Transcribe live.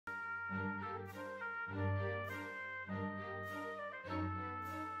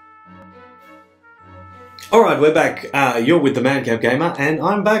Alright, we're back. You're with the Man Cave Gamer, and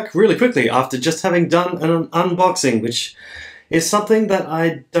I'm back really quickly after just having done an unboxing, which is something that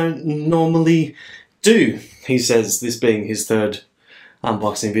I don't normally do. He says, this being his third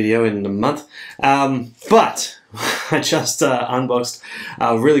unboxing video in a month. But I just unboxed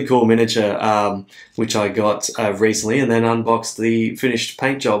a really cool miniature which I got recently, and then unboxed the finished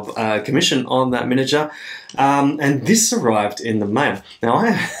paint job commission on that miniature. And this arrived in the mail. Now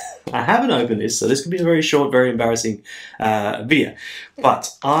I haven't opened this, so this could be a very short, very embarrassing video. But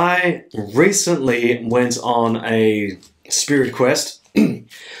I recently went on a spirit quest. You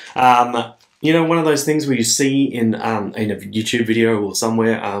know, one of those things where you see in a YouTube video or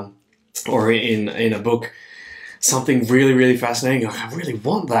somewhere, or in a book, something really, really fascinating. Like, I really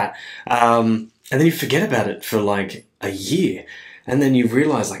want that. And then you forget about it for like a year. And then you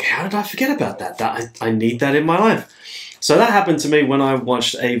realize, like, how did I forget about that? I need that in my life. So that happened to me when I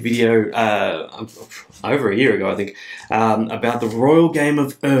watched a video over a year ago, I think, about the Royal Game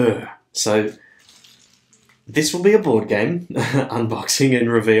of So this will be a board game unboxing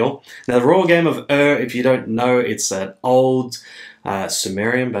and reveal. Now, the Royal Game of if you don't know, it's an old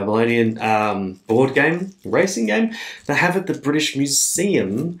Sumerian, Babylonian board game, racing game. They have at the British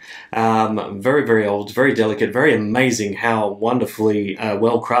Museum. Very, very old, very delicate, very amazing how wonderfully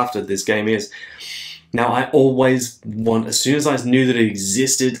well crafted this game is. Now, I always as soon as I knew that it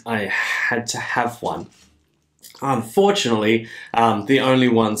existed, I had to have one. Unfortunately, the only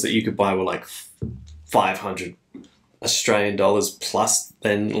ones that you could buy were like 500 Australian dollars plus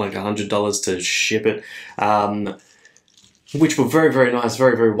then like $100 to ship it, which were very, very nice,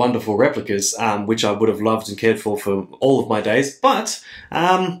 very, very wonderful replicas, which I would have loved and cared for all of my days. But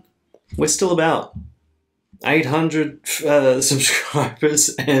we're still about 800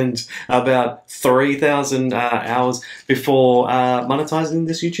 subscribers and about 3,000 hours before monetizing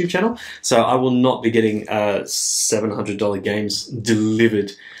this YouTube channel. So I will not be getting $700 games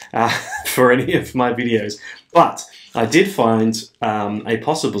delivered for any of my videos. But I did find a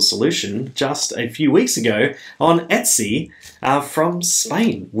possible solution just a few weeks ago on Etsy from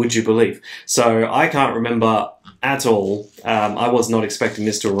Spain, would you believe? So I can't remember at all. I was not expecting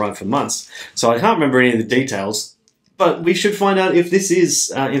this to arrive for months, so I can't remember any of the details, but we should find out if this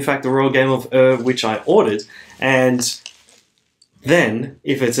is in fact the Royal Game of which I ordered, and then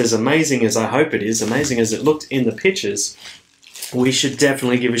if it's as amazing as I hope it is, amazing as it looked in the pictures, we should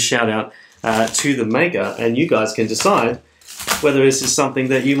definitely give a shout out to the maker, and you guys can decide whether this is something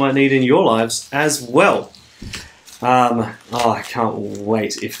that you might need in your lives as well. Oh, I can't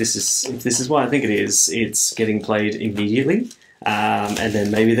wait. If this is what I think it is, it's getting played immediately, and then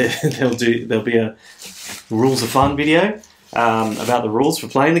maybe there'll be a rules of fun video about the rules for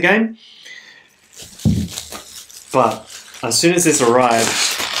playing the game. But as soon as this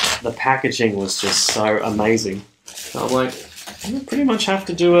arrived, the packaging was just so amazing. I'm like, I pretty much have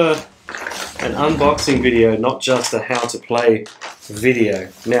to do an unboxing video, not just a how to play video.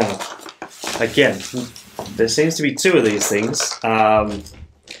 Now, again, there seems to be two of these things.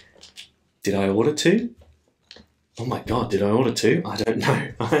 Did I order two? Oh my god, did I order two? I don't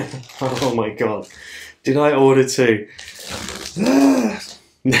know. Oh my god. Did I order two?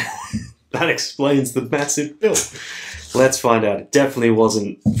 That explains the massive bill. Let's find out. It definitely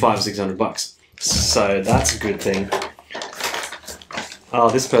wasn't $500-600. So that's a good thing. Oh,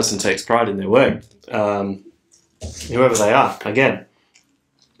 this person takes pride in their work. Whoever they are, again.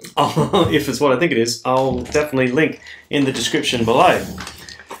 If it's what I think it is, I'll definitely link in the description below.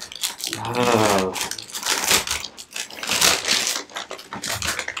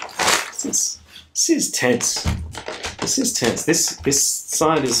 This is tense. This is tense. This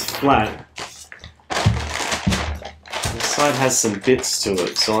side is flat. This side has some bits to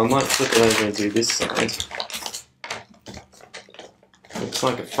it, so I might flip it over and do this side. Looks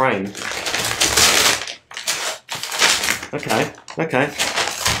like a frame. Okay, okay.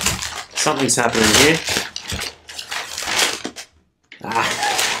 Something's happening here.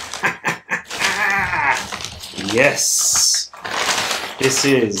 Yes, this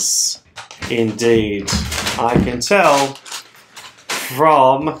is indeed. I can tell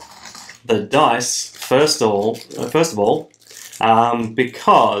from the dice first of all,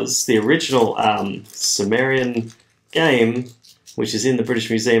 because the original Sumerian game, which is in the British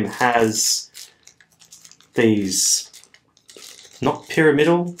Museum, has these not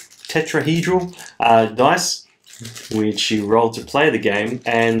pyramidal, tetrahedral dice, which you roll to play the game,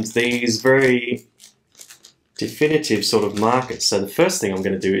 and these very definitive sort of markers. So the first thing I'm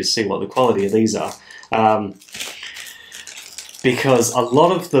going to do is see what the quality of these are. because a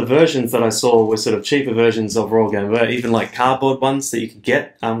lot of the versions that I saw were sort of cheaper versions of Royal Game of Air, even like cardboard ones that you could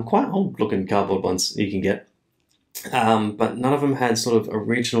get, quite old looking cardboard ones you can get. But none of them had sort of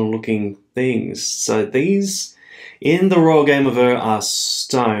original looking things. So these in the Royal Game of Air are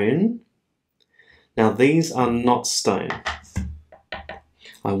stone. Now these are not stone.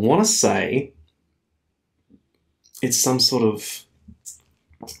 I want to say it's some sort of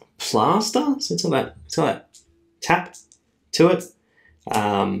plaster. So it's got that tap to it.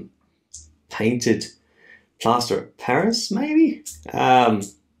 Painted plaster of Paris, maybe?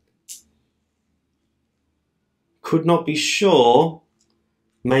 Could not be sure.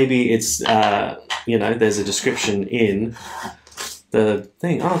 Maybe it's, you know, there's a description in the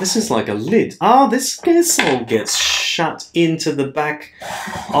thing. Oh, this is like a lid. Oh, this all gets shut into the back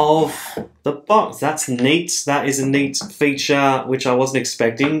of the box. That's neat. That is a neat feature, which I wasn't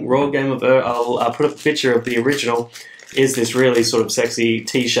expecting. Royal Game of Air, I'll put up a picture of the original, is this really sort of sexy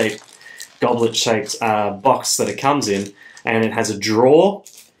T-shaped, goblet-shaped box that it comes in. And it has a drawer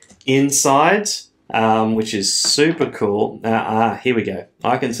inside, which is super cool. Here we go.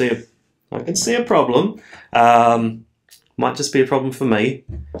 I can see a problem. Might just be a problem for me,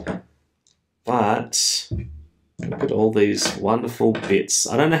 but look at all these wonderful bits.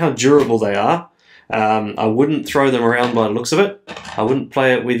 I don't know how durable they are. I wouldn't throw them around by the looks of it. I wouldn't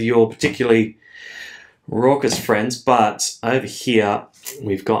play it with your particularly raucous friends, but over here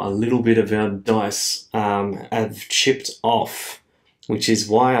we've got a little bit of our dice have chipped off, which is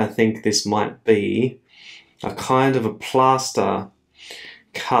why I think this might be a kind of a plaster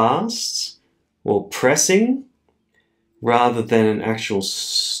cast or pressing rather than an actual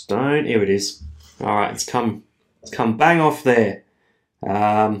stone. Here it is. All right, it's come bang off there.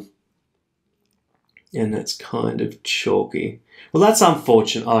 And that's kind of chalky. Well, that's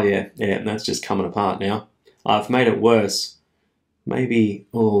unfortunate. Oh yeah, that's just coming apart now. I've made it worse. Maybe,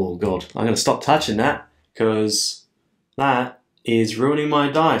 oh God, I'm gonna stop touching that because that is ruining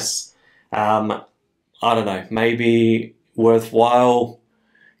my dice. I don't know, maybe worthwhile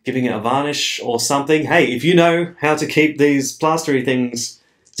giving it a varnish or something. Hey, if you know how to keep these plastery things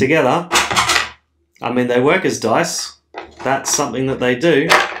together, I mean, they work as dice. That's something that they do.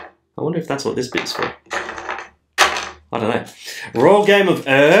 I wonder if that's what this bit's for. I don't know. Royal Game of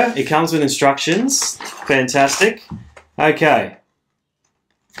Air. It comes with instructions. Fantastic. Okay.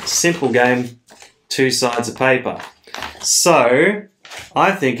 Simple game. 2 sides of paper. So,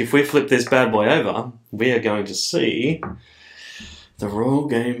 I think if we flip this bad boy over, we are going to see the Royal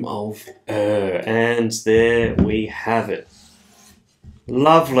Game of Air. And there we have it.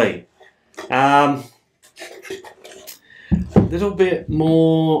 Lovely. A little bit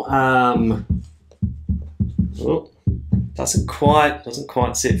more, doesn't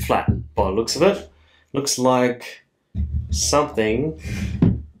quite sit flat by the looks of it. Looks like something.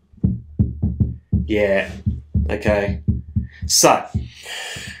 Yeah. Okay. So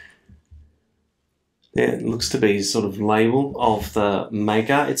it looks to be sort of label of the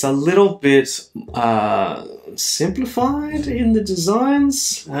maker. It's a little bit simplified in the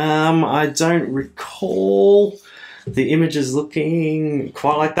designs. I don't recall the images looking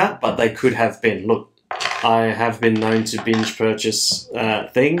quite like that, but they could have been. Look, I have been known to binge purchase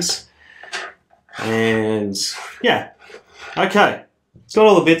things. And yeah, okay. It's got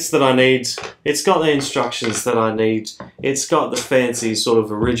all the bits that I need. It's got the instructions that I need. It's got the fancy sort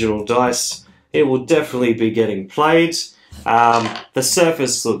of original dice. It will definitely be getting played. The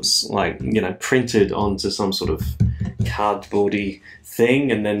surface looks like, you know, printed onto some sort of cardboardy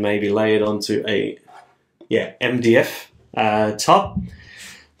thing and then maybe layered onto a, yeah, MDF top.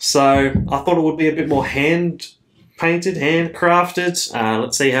 So I thought it would be a bit more hand painted, handcrafted.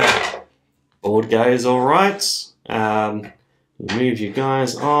 Let's see how the board goes. All right. Move you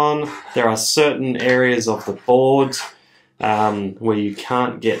guys on. There are certain areas of the board where you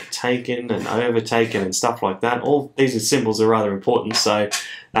can't get taken and overtaken and stuff like that. All these symbols are rather important, so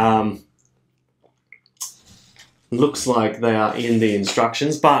looks like they are in the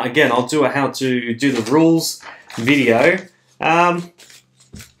instructions. But again, I'll do a how to do the rules video.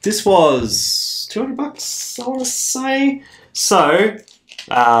 This was $200, I want to say. So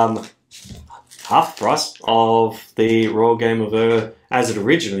half the price of the Royal Game of Air as it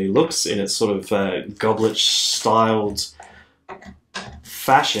originally looks in its sort of goblet-styled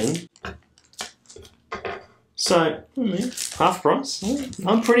fashion. So, half price.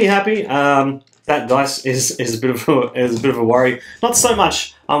 I'm pretty happy. That dice is a bit of a worry. Not so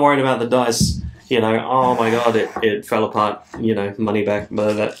much I'm worried about the dice. You know, oh my god, it fell apart. You know, money back,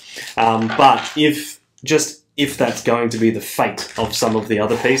 blah, blah, blah. But if that's going to be the fate of some of the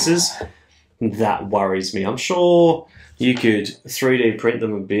other pieces, that worries me. I'm sure you could 3D print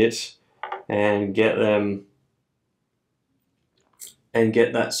them a bit and get them and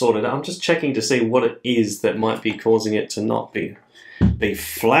get that sorted. I'm just checking to see what it is that might be causing it to not be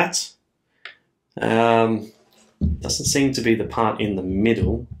flat. Doesn't seem to be the part in the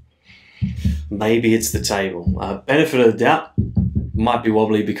middle. Maybe it's the table. Benefit of the doubt, might be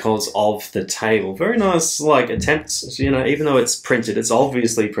wobbly because of the table. Very nice, like, attempts, you know, even though it's printed, it's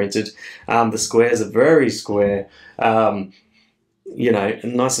obviously printed. The squares are very square. You know, a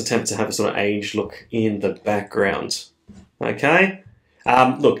nice attempt to have a sort of aged look in the background. Okay?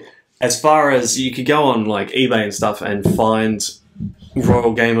 Look, as far as you could go on like eBay and stuff and find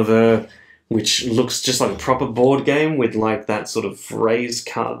Royal Game of Ur, which looks just like a proper board game with like that sort of raised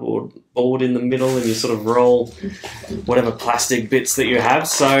cardboard board in the middle, and you sort of roll whatever plastic bits that you have.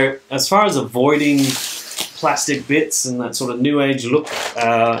 So as far as avoiding plastic bits and that sort of new age look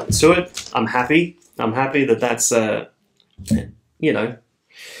to it, I'm happy. I'm happy that that's you know,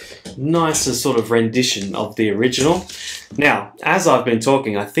 nicer sort of rendition of the original. Now, as I've been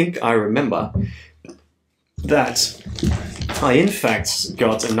talking, I think I remember that I in fact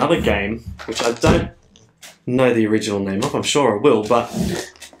got another game, which I don't know the original name of, I'm sure I will, but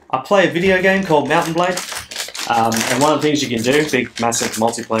I play a video game called Mountain Blade, and one of the things you can do, big massive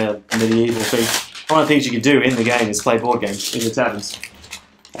multiplayer medieval thing, one of the things you can do in the game is play board games in the taverns.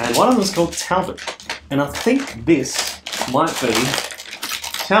 And one of them is called Talbot, and I think this might be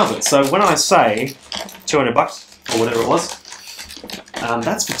Talbot. So when I say 200 bucks or whatever it was,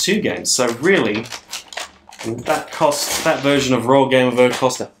 that's for 2 games. So really, that version of Royal Game of Ur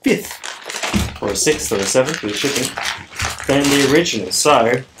cost a 5th or a 6th or a 7th with shipping than the original.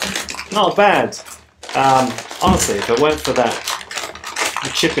 So not bad. Honestly, if it weren't for that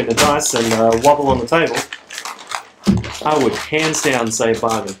chip in the dice and wobble on the table, I would hands down say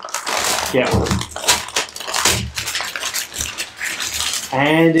bargain. Get one.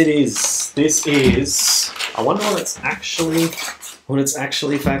 And it is. This is. I wonder what it's actually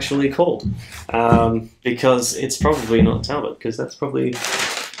factually called, because it's probably not Talbot, because that's probably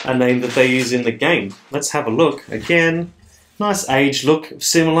a name that they use in the game. Let's have a look again. Nice age look,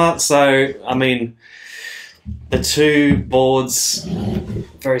 similar. So I mean, the two boards,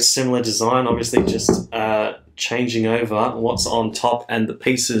 very similar design. Obviously, just changing over what's on top and the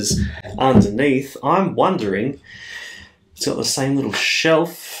pieces underneath. I'm wondering. It's got the same little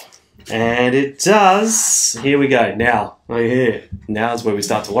shelf, and it does. Here we go. Now is where we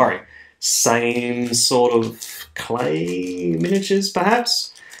start to worry. Same sort of clay miniatures,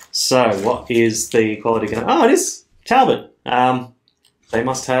 perhaps. So, what is the quality going? Oh, it is Talbot. They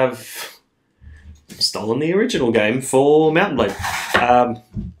must have stolen the original game for Mountain Blade.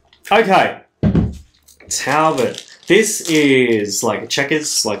 Okay, Talbot. This is like a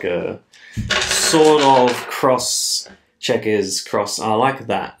checkers, like a sort of cross. Checkers cross. I like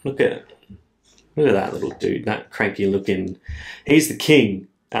that. Look at that little dude. That cranky looking. He's the king.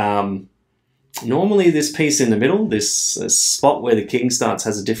 Normally, this piece in the middle, this spot where the king starts,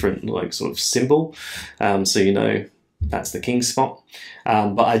 has a different like sort of symbol. So you know that's the king spot.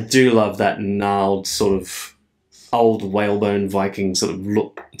 But I do love that gnarled sort of old whalebone Viking sort of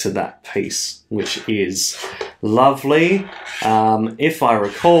look to that piece, which is lovely. If I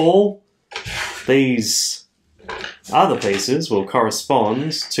recall, these other pieces will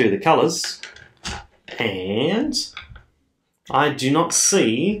correspond to the colours, and I do not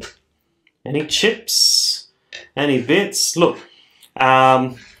see any chips, any bits. Look,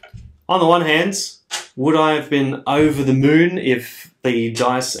 on the one hand, would I have been over the moon if the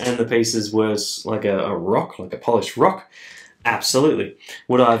dice and the pieces were like a rock, like a polished rock? Absolutely.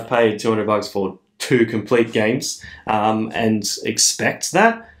 Would I have paid 200 bucks for 2 complete games and expect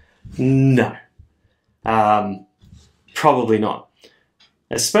that? No. Probably not.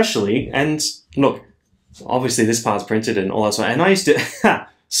 Especially, and look, obviously this part's printed and all that sort. And I used to,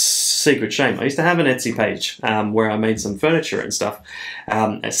 secret shame, I used to have an Etsy page where I made some furniture and stuff,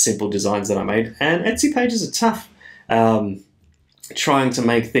 as simple designs that I made. And Etsy pages are tough. Trying to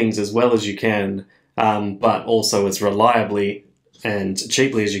make things as well as you can, but also as reliably and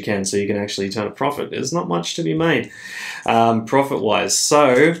cheaply as you can, so you can actually turn a profit. There's not much to be made profit-wise.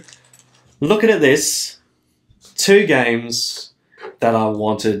 So, looking at this, 2 games that I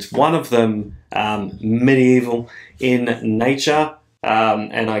wanted. One of them medieval in nature,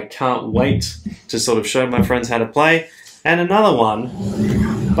 and I can't wait to sort of show my friends how to play. And another one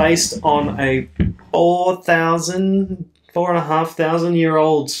based on a 4,500 year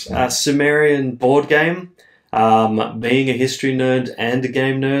old Sumerian board game. Being a history nerd and a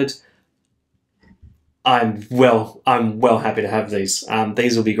game nerd, I'm well happy to have these.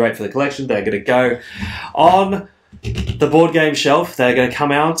 These will be great for the collection. They're going to go on the board game shelf. They're going to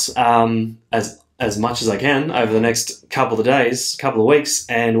come out as much as I can over the next couple of days, couple of weeks,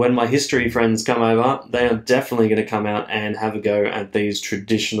 and when my history friends come over, they are definitely going to come out and have a go at these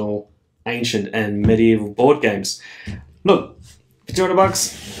traditional, ancient and medieval board games. Look, for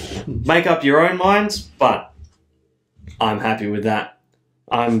 $200, make up your own minds, but I'm happy with that.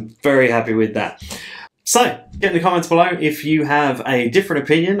 I'm very happy with that. So, get in the comments below if you have a different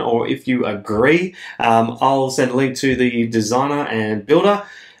opinion or if you agree. I'll send a link to the designer and builder.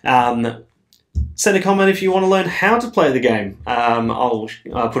 Send a comment if you want to learn how to play the game. I'll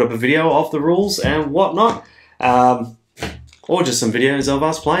put up a video of the rules and whatnot. Or just some videos of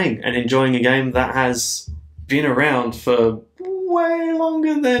us playing and enjoying a game that has been around for way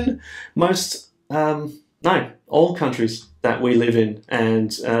longer than most, all countries that we live in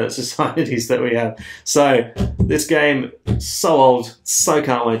and societies that we have. So this game, so old, so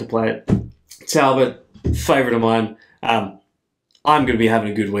can't wait to play it. Talbot, favourite of mine. I'm going to be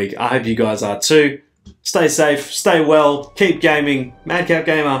having a good week. I hope you guys are too. Stay safe, stay well, keep gaming. Madcap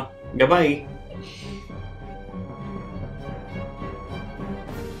Gamer, goodbye.